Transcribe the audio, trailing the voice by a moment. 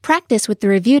practice with the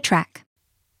review track.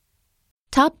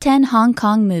 Top 10 Hong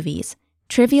Kong movies.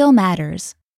 Trivial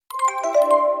matters.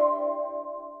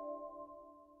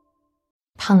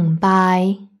 澎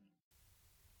湃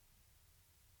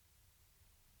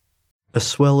A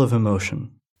swell of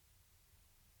emotion.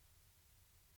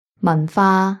 文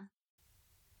化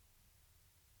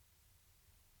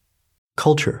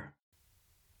Culture.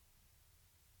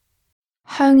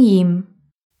 香豔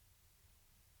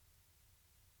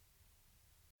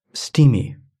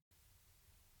Steamy.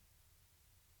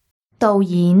 導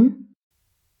演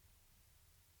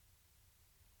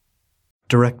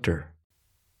Director.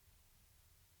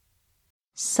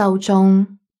 受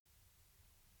眾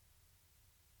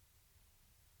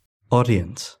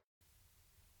Audience.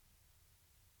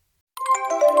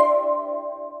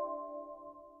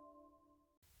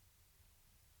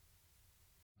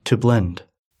 To blend.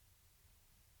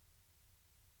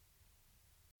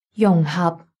 融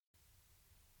合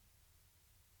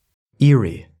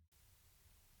Eerie.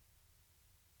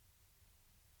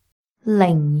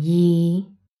 靈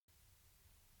異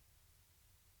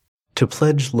To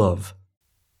pledge love.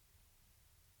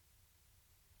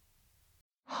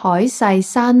 海誓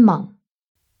山盟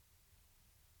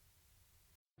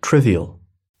Trivial.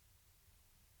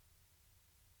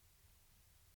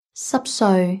 濕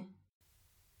碎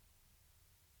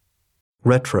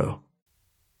Retro.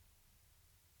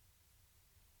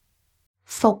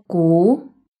 復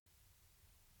古